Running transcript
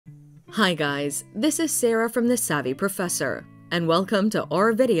Hi guys, this is Sarah from The Savvy Professor, and welcome to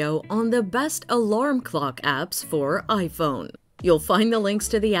our video on the best alarm clock apps for iPhone. You'll find the links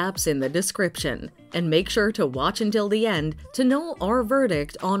to the apps in the description, and make sure to watch until the end to know our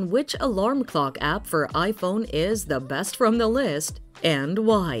verdict on which alarm clock app for iPhone is the best from the list and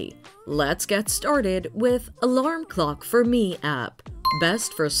why. Let's get started with Alarm Clock for Me app,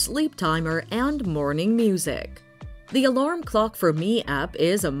 best for sleep timer and morning music. The Alarm Clock for Me app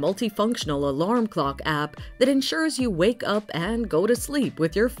is a multifunctional alarm clock app that ensures you wake up and go to sleep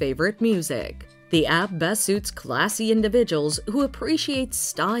with your favorite music. The app best suits classy individuals who appreciate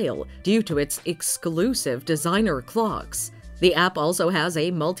style due to its exclusive designer clocks. The app also has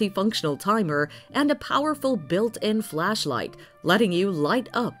a multifunctional timer and a powerful built-in flashlight, letting you light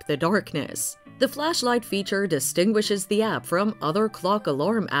up the darkness. The flashlight feature distinguishes the app from other clock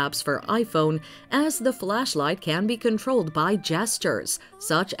alarm apps for iPhone, as the flashlight can be controlled by gestures,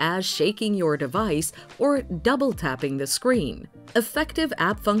 such as shaking your device or double-tapping the screen. Effective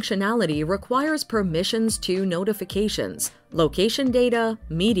app functionality requires permissions to notifications, location data,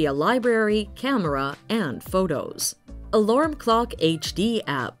 media library, camera, and photos. Alarm Clock HD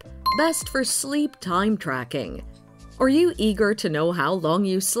app, best for sleep time tracking. Are you eager to know how long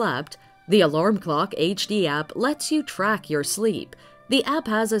you slept? The Alarm Clock HD app lets you track your sleep. The app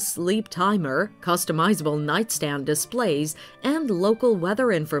has a sleep timer, customizable nightstand displays, and local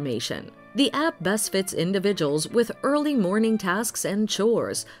weather information. The app best fits individuals with early morning tasks and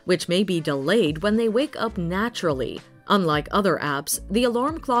chores, which may be delayed when they wake up naturally. Unlike other apps, the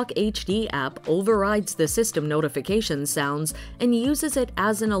Alarm Clock HD app overrides the system notification sounds and uses it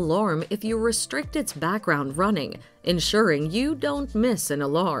as an alarm if you restrict its background running, ensuring you don't miss an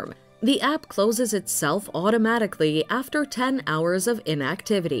alarm. The app closes itself automatically after 10 hours of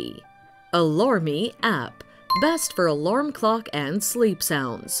inactivity. Alarmy App, best for alarm clock and sleep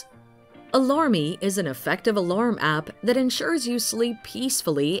sounds. Alarmy is an effective alarm app that ensures you sleep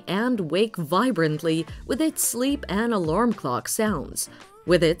peacefully and wake vibrantly with its sleep and alarm clock sounds.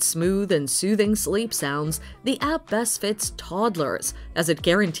 With its smooth and soothing sleep sounds, the app best fits toddlers, as it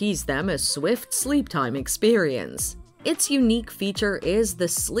guarantees them a swift sleep time experience. Its unique feature is the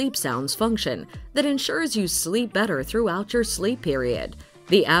sleep sounds function that ensures you sleep better throughout your sleep period.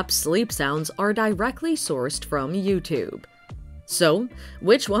 The app's sleep sounds are directly sourced from YouTube. So,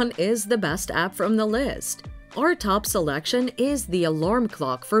 which one is the best app from the list? Our top selection is the Alarm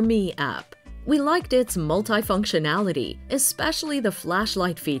Clock for Me app. We liked its multifunctionality, especially the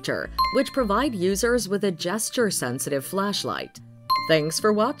flashlight feature, which provide users with a gesture-sensitive flashlight. Thanks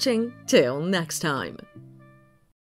for watching. Till next time.